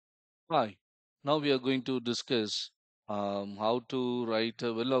Hi, now we are going to discuss how to write a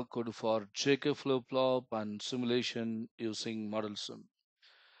Verilog code for JK Flipflop and simulation using model sim.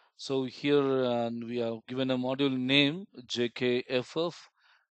 So here we are given a module name JKFF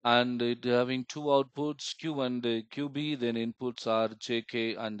and it having two outputs Q and QB. Then inputs are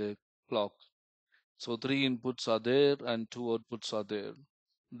JK and clock. So three inputs are there and two outputs are there.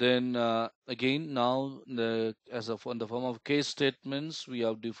 Then again now as of on the form of case statements we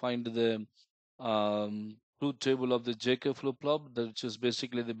have defined the truth table of the JK flip-flop, which is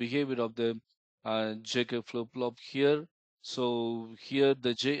basically the behavior of the JK flip-flop here. So here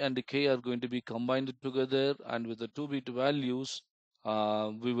the J and the K are going to be combined together, and with the 2-bit values,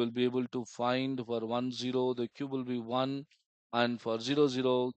 we will be able to find for 1 0 the Q will be 1, and for 0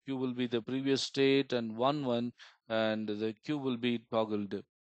 0 Q will be the previous state, and 1 1 and the Q will be toggled.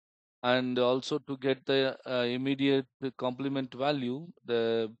 And also to get the immediate complement value,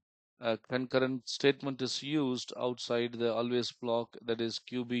 the concurrent statement is used outside the always block, that is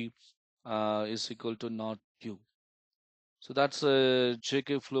QB is equal to not Q. So that's a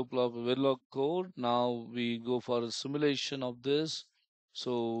JK flip-flop Verilog code. Now we go for a simulation of this.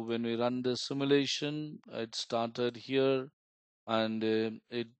 So when we run the simulation, it started here, and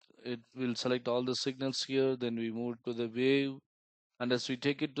it will select all the signals here. Then we move to the wave, and as we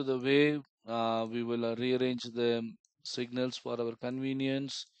take it to the wave, we will rearrange the signals for our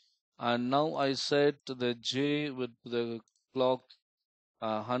convenience. And now I set the J with the clock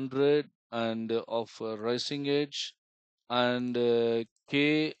 100 and of rising edge, and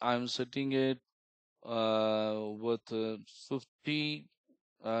K I'm setting it with 50,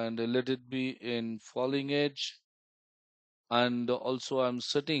 and let it be in falling edge. And also I'm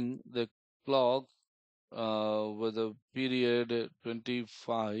setting the clock with a period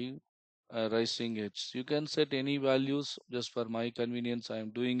 25 rising edge. You can set any values, just for my convenience I am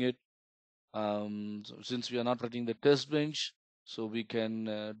doing it. Since we are not writing the test bench, so we can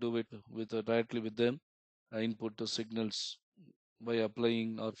do it with directly with them, input the signals by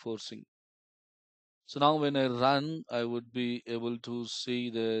applying or forcing. So now when I run, I would be able to see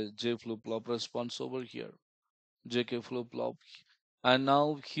the J flip-flop response over here, JK flip-flop. And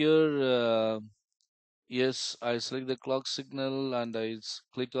now here, yes, I select the clock signal and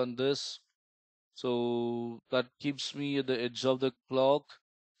click on this. So that keeps me at the edge of the clock.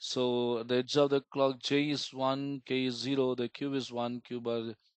 So the edge of the clock, J is 1, K is 0, the Q is 1, Q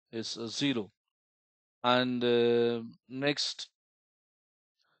bar is 0. And next,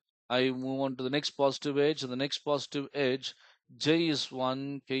 I move on to the next positive edge. And the next positive edge, J is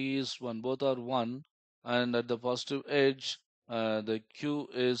 1, K is 1, both are 1. And at the positive edge, the Q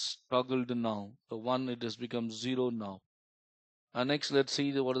is toggled now. The 1, it has become 0 now. Next, let's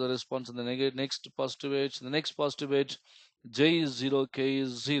see what is the response in the next positive edge. The next positive edge, J is 0, K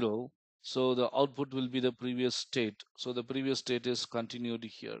is 0. So the output will be the previous state. So the previous state is continued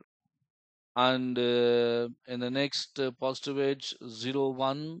here. And in the next positive edge, 0,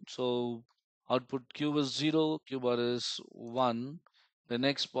 1. So output Q is 0, Q bar is 1. The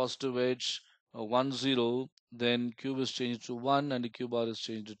next positive edge, 1, 0. Then Q is changed to 1 and the Q bar is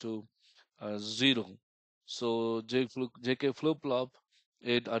changed to 0. So JK flip-flop,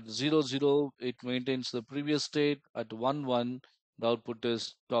 it at 0 0 it maintains the previous state. At 1 1 the output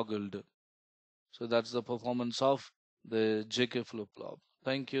is toggled. So that's the performance of the JK flip-flop.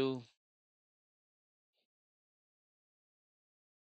 Thank you.